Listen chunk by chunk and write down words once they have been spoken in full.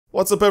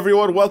What's up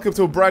everyone, welcome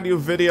to a brand new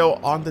video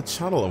on the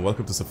channel and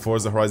welcome to some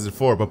Forza Horizon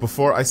 4. But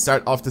before I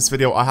start off this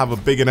video, I have a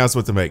big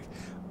announcement to make.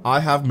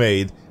 I have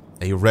made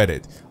a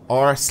Reddit,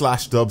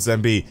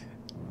 r/dubsmb.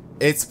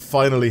 It's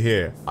finally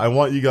here. I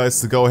want you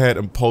guys to go ahead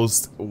and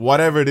post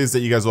whatever it is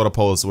that you guys want to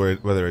post,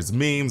 whether it's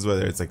memes,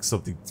 whether it's like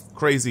something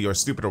crazy or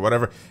stupid or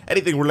whatever.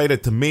 Anything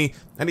related to me,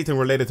 anything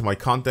related to my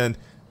content,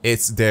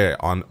 it's there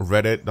on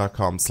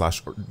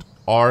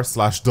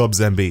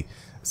reddit.com/r/dubsmb.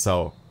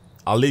 So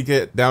I'll link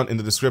it down in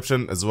the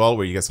description as well,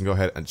 where you guys can go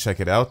ahead and check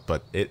it out.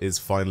 But it is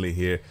finally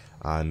here,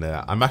 and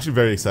I'm actually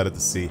very excited to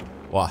see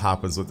what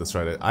happens with this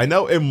Reddit. I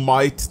know it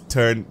might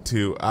turn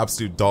to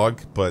absolute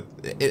dog, but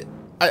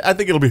I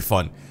think it'll be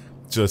fun,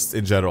 just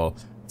in general,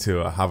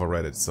 to have a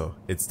Reddit. So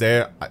it's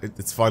there,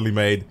 it's finally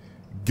made.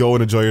 Go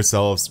and enjoy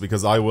yourselves,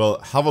 because I will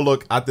have a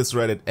look at this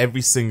Reddit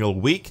every single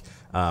week,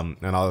 and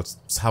I'll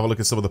just have a look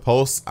at some of the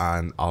posts,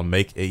 and I'll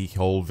make a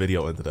whole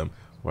video into them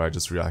where I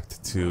just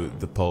react to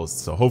the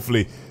posts. So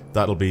hopefully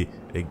that'll be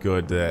a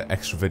good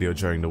extra video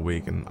during the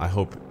week, and I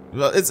hope,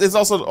 well, it's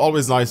also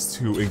always nice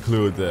to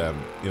include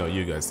you know,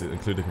 you guys, to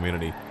include the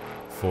community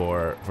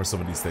for some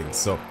of these things.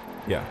 So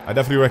yeah, I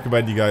definitely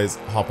recommend you guys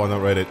hop on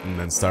that Reddit and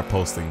then start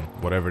posting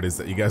whatever it is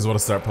that you guys want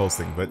to start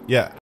posting. But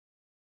yeah,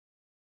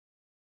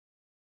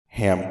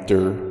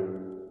 Hamster.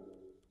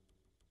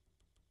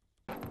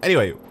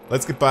 anyway,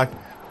 let's get back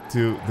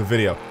to the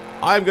video.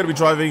 I'm going to be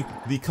driving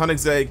the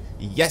Koenigsegg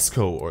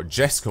Jesko, or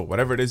Jesko,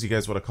 whatever it is you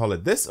guys want to call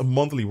it. This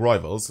monthly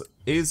Rivals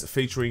is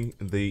featuring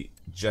the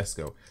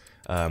Jesko,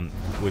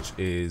 which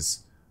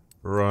is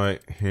right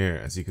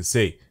here, as you can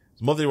see.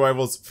 Monthly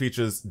Rivals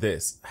features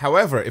this.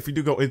 However, if we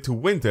do go into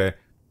winter,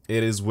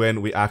 it is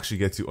when we actually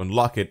get to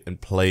unlock it and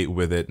play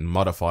with it and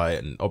modify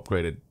it and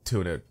upgrade it,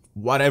 tune it,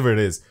 whatever it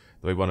is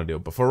that we want to do.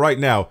 But for right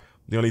now,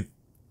 the only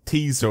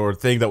teaser or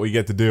thing that we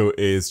get to do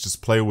is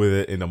just play with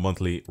it in a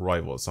monthly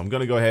rival. So I'm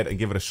gonna go ahead and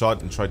give it a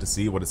shot and try to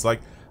see what it's like.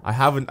 I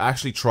haven't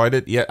actually tried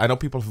it yet. I know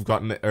people have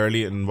gotten it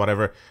early and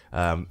whatever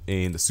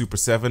in the Super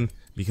 7,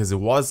 because it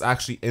was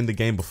actually in the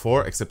game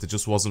before, except it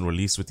just wasn't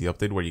released with the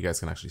update where you guys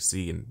can actually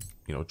see and,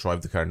 you know,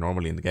 drive the car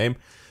normally in the game.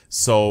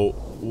 So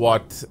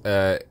what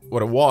it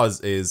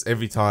was is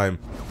every time,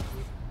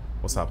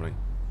 what's happening?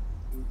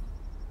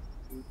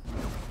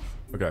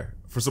 Okay.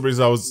 For some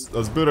reason, I was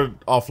booted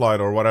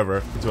offline or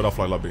whatever into an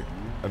offline lobby,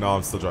 and now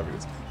I'm still driving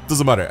this.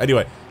 Doesn't matter.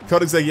 Anyway,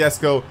 Koenigsegg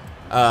Jesko.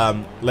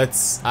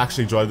 Let's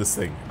actually drive this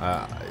thing.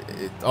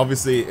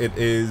 Obviously, it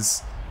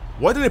is.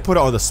 Why did they put it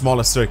on the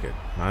smallest circuit,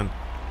 man?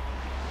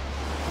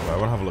 Right, I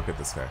want to have a look at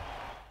this car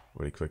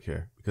really quick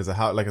here, because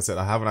like I said,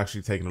 I haven't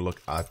actually taken a look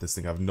at this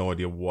thing. I have no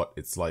idea what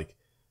it's like.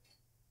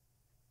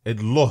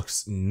 It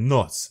looks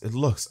nuts. It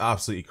looks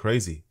absolutely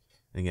crazy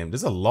in game.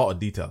 There's a lot of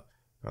detail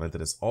got into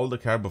this. All the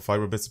carbon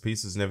fiber bits and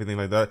pieces and everything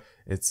like that.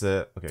 It's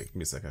okay, give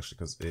me a sec actually,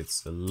 because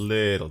it's a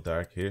little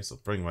dark here, so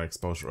bring my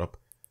exposure up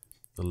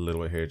a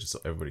little bit here just so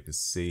everybody can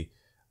see,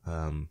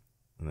 and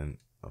then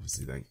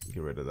obviously then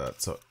get rid of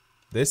that. So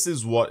this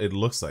is what it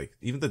looks like.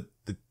 Even the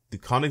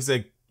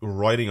Koenigsegg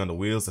writing on the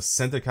wheels, the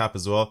center cap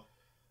as well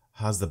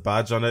has the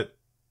badge on it.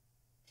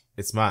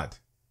 It's mad.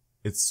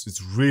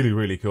 It's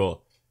really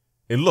cool.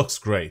 It looks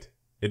great.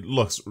 It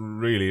looks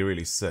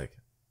really sick.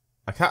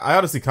 I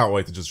honestly can't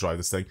wait to just drive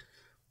this thing.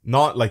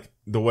 Not like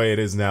the way it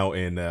is now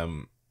in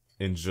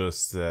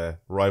just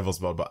Rivals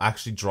mode, but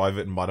actually drive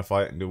it and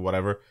modify it and do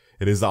whatever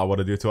it is that I want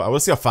to do to it. I want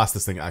to see how fast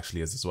this thing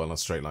actually is as well in a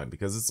straight line,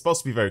 because it's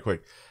supposed to be very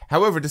quick.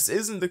 However, this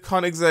isn't the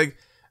Koenigsegg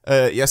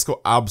Jesko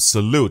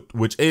Absolute,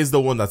 which is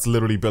the one that's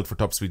literally built for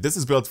top speed. This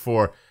is built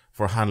for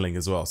handling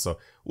as well. So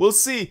we'll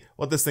see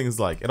what this thing is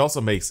like. It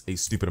also makes a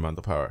stupid amount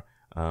of power.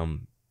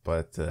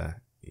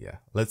 Yeah,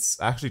 let's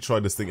actually try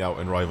this thing out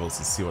in Rivals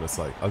and see what it's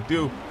like.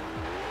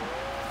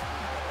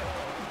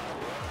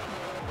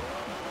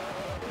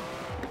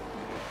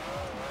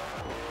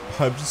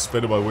 I'm just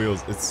spinning my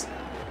wheels. It's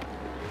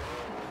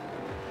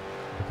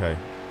okay.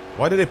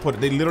 Why did they put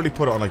it? They literally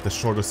put it on like the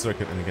shortest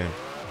circuit in the game.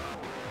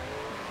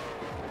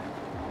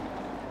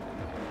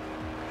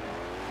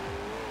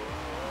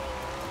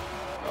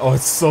 Oh,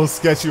 it's so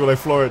sketchy when I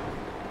floor it.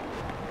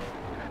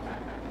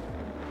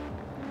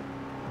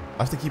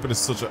 I have to keep it in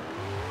such a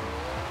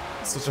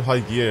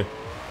high gear.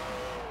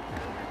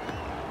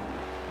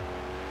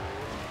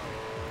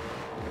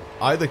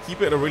 Either keep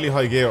it in a really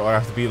high gear, or I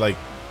have to be like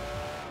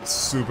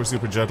super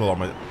gentle on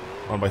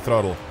my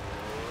throttle.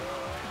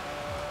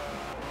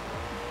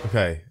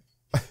 Okay.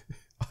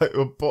 I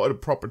put a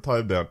proper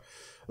time down.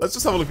 Let's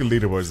just have a look at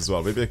leaderboards as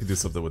well. Maybe I can do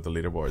something with the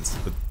leaderboards.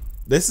 But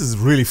this is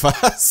really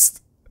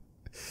fast.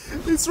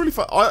 It's really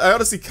fast. I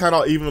honestly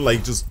cannot even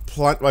like just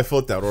plant my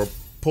foot down or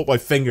put my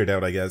finger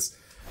down, I guess,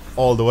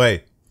 all the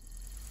way,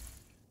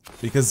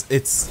 because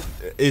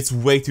it's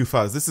way too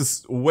fast. This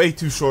is way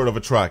too short of a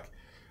track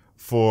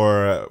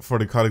for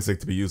the Koenigsegg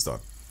to be used on.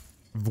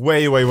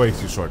 Way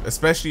too short,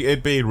 especially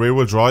it being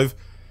rear-wheel drive.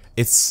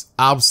 It's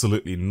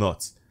absolutely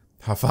nuts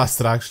how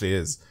fast it actually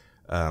is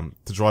to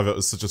drive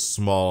out such a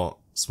small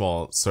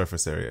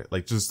surface area,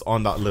 like just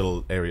on that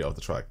little area of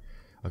the track.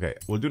 Okay,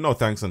 we'll do no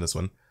thanks on this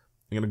one.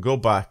 I'm gonna go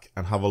back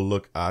and have a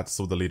look at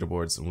some of the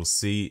leaderboards, and we'll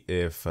see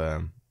if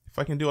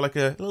I can do like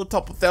a little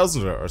top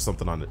 1,000 or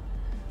something on it.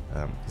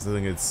 Because I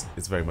think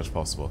it's very much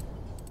possible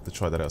to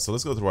try that out. So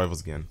let's go to rivals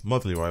again,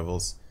 monthly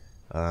rivals,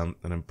 and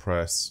then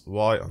press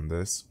Y on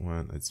this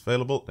when it's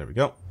available. There we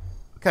go.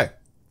 Okay,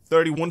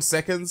 31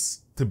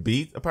 seconds to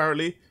beat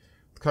apparently.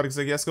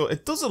 Koenigsegg Jesco.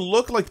 It doesn't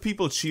look like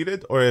people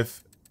cheated, or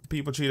if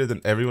people cheated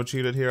then everyone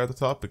cheated here at the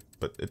top,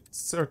 but it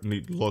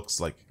certainly looks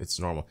like it's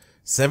normal.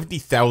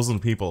 70,000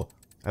 people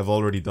have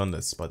already done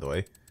this, by the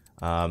way.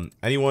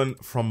 Anyone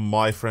from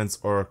my friends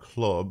or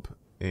club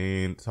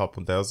in top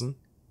 1,000?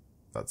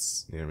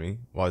 That's near me.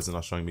 Why is it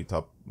not showing me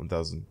top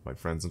 1,000, my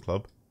friends and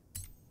club?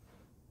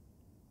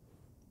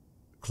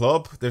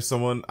 Club, there's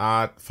someone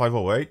at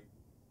 508.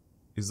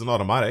 He's an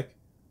automatic,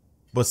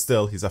 but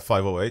still, he's at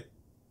 508.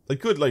 I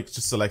could, like,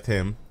 just select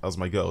him as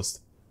my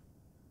ghost.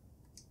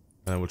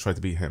 And we'll try to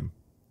beat him.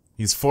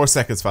 He's 4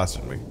 seconds faster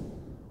than me.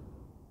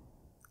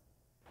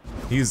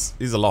 He's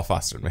a lot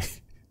faster than me.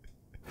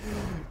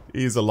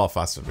 He's a lot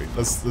faster than me.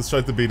 Let's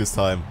try to beat his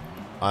time.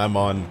 I'm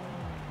on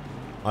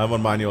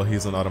manual,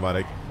 he's on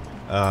automatic.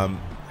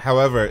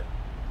 However,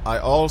 I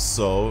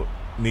also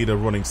need a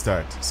running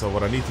start. So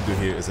what I need to do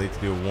here is I need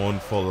to do one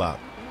full lap.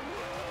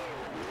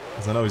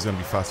 Because I know he's going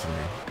to be faster than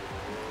me.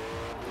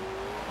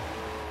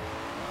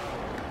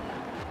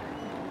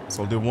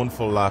 So I'll do one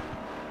full lap.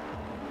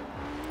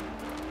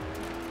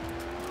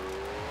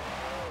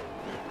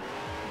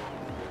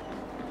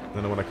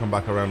 Then when I come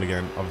back around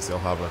again, obviously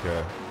I'll have like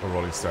a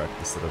rolling start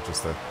instead of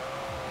just a...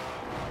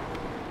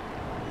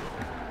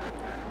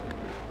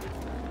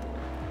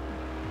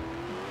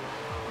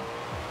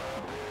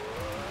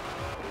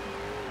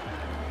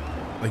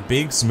 Like,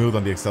 being smooth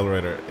on the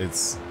accelerator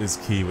is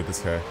key with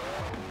this car.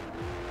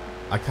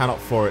 I cannot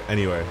floor it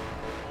anywhere.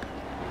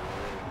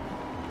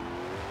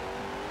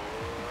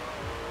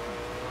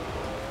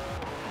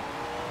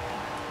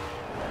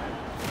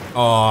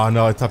 Oh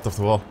no, I tapped off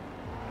the wall.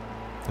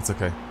 That's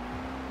okay.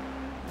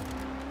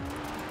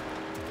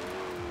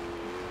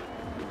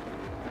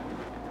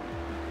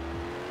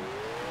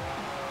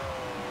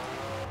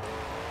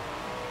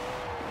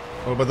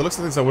 Well, by the looks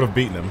of things, I would have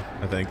beaten him,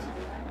 I think.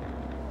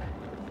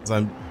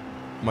 Because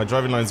my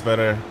driving line's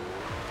better.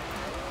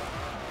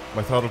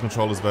 My throttle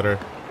control is better.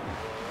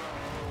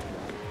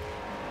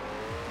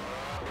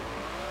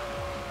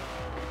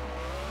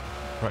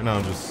 Right now,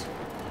 I'm just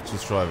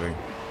driving.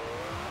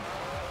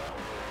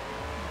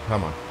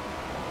 Come on.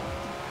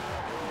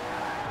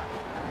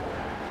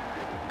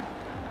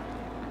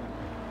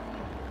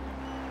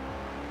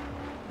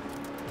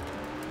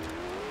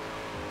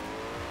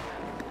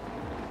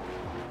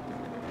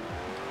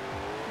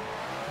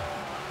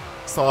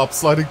 Stop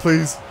sliding,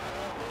 please.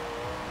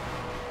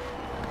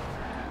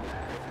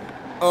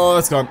 Oh,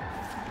 it's gone.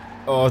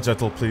 Oh,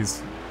 gentle,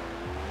 please.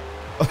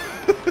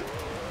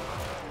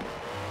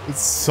 It's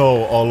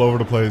so all over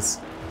the place.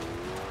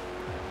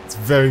 It's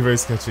very, very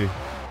sketchy.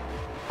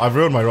 I've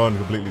ruined my run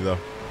completely, though.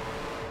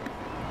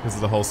 Because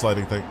of the whole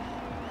sliding thing.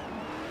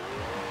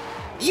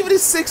 Even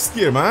his 6th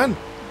gear, man!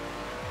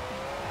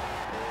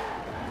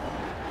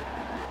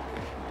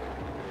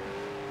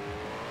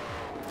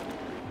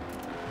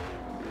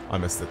 I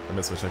missed it. I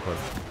missed my checkpoint.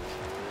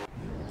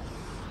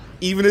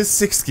 Even his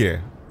 6th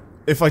gear.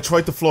 If I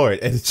tried to floor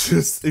it, and it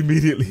just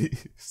immediately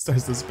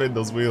starts to spin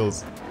those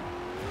wheels.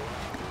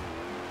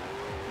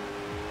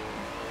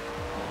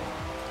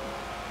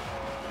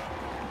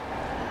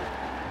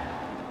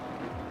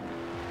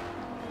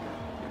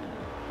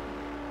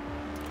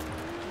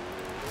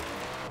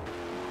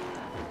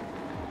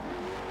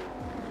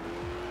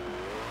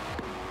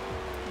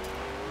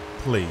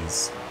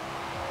 Please.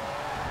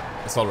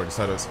 It's already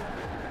sideways.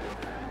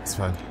 It's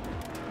fine.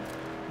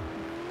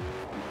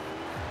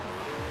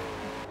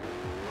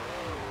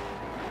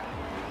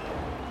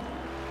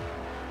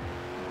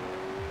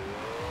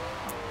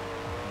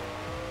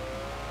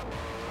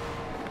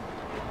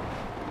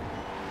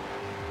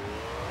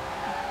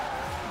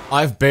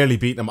 I've barely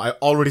beaten him. I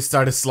already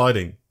started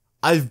sliding.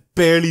 I've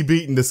barely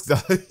beaten this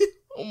guy.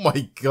 Oh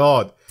my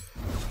god.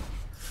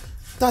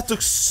 That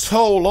took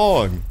so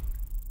long.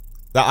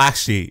 That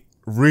actually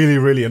really,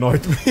 really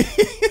annoyed me.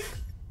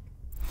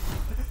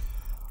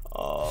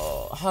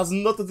 Oh, has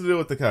nothing to do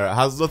with the car. It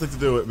has nothing to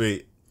do with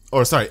me.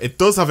 Or sorry, it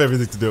does have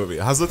everything to do with me.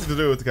 It has nothing to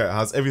do with the car. It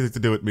has everything to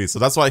do with me. So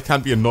that's why I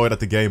can't be annoyed at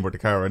the game or the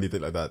car or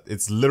anything like that.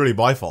 It's literally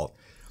my fault.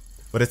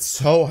 But it's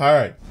so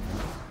hard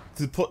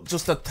to put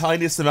just the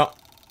tiniest amount.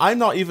 I'm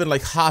not even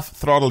like half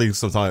throttling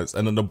sometimes,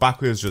 and then the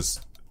back wheels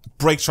just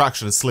break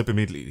traction and slip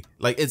immediately.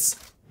 Like, it's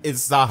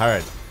that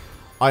hard.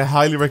 I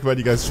highly recommend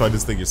you guys try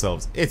this thing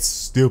yourselves. It's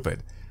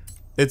stupid.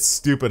 It's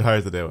stupid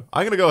hard to do.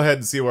 I'm gonna go ahead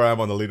and see where I am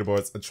on the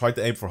leaderboards and try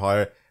to aim for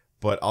higher,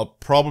 but I'll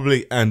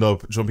probably end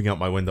up jumping out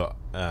my window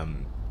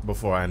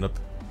before I end up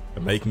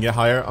making it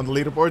higher on the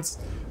leaderboards.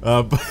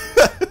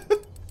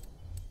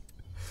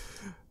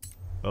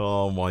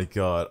 Oh my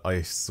god,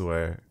 I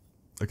swear.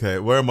 Okay,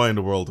 where am I in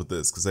the world with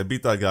this? Because I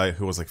beat that guy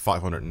who was like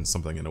 500 and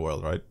something in the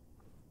world, right?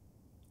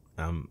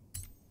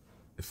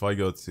 If I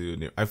go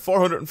to... I'm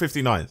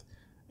 459th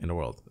in the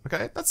world.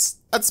 Okay, that's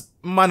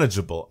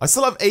manageable. I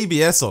still have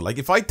ABS on. Like,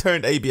 if I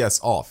turned ABS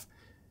off,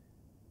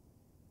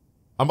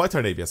 I might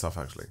turn ABS off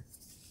actually.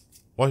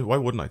 Why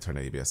wouldn't I turn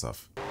ABS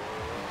off?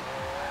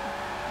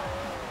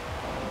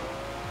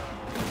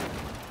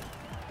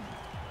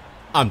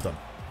 I'm done.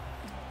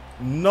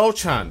 No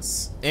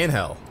chance in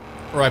hell.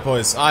 Right,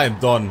 boys, I am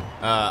done.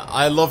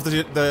 I love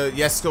the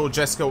Yesco,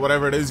 Jesco,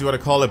 whatever it is you want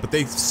to call it, but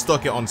they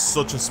stuck it on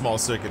such a small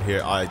circuit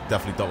here. I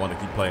definitely don't want to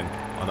keep playing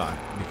on that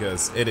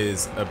because it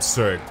is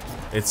absurd.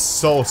 It's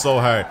so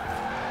hard.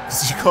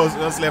 You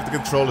constantly have to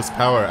control its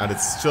power, and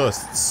it's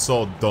just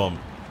so dumb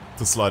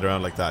to slide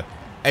around like that.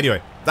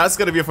 Anyway, that's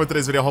going to be it for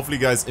today's video. Hopefully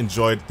you guys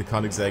enjoyed the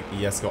Koenigsegg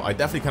Yesco. I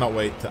definitely cannot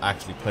wait to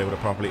actually play with it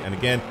properly. And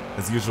again,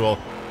 as usual,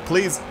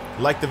 please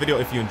like the video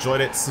if you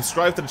enjoyed it,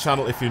 subscribe to the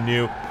channel if you're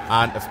new,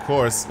 and of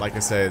course, like I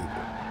said,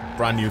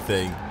 brand new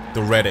thing, the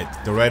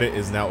Reddit. The Reddit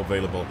is now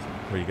available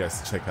for you guys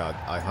to check out.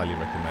 I highly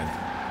recommend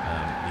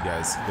you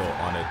guys go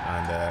on it,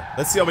 and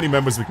let's see how many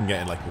members we can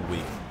get in like a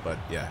week. But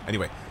yeah,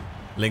 anyway,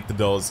 link to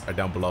those are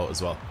down below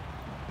as well.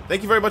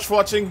 Thank you very much for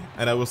watching,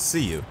 and I will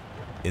see you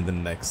in the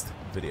next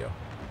video.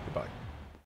 Goodbye.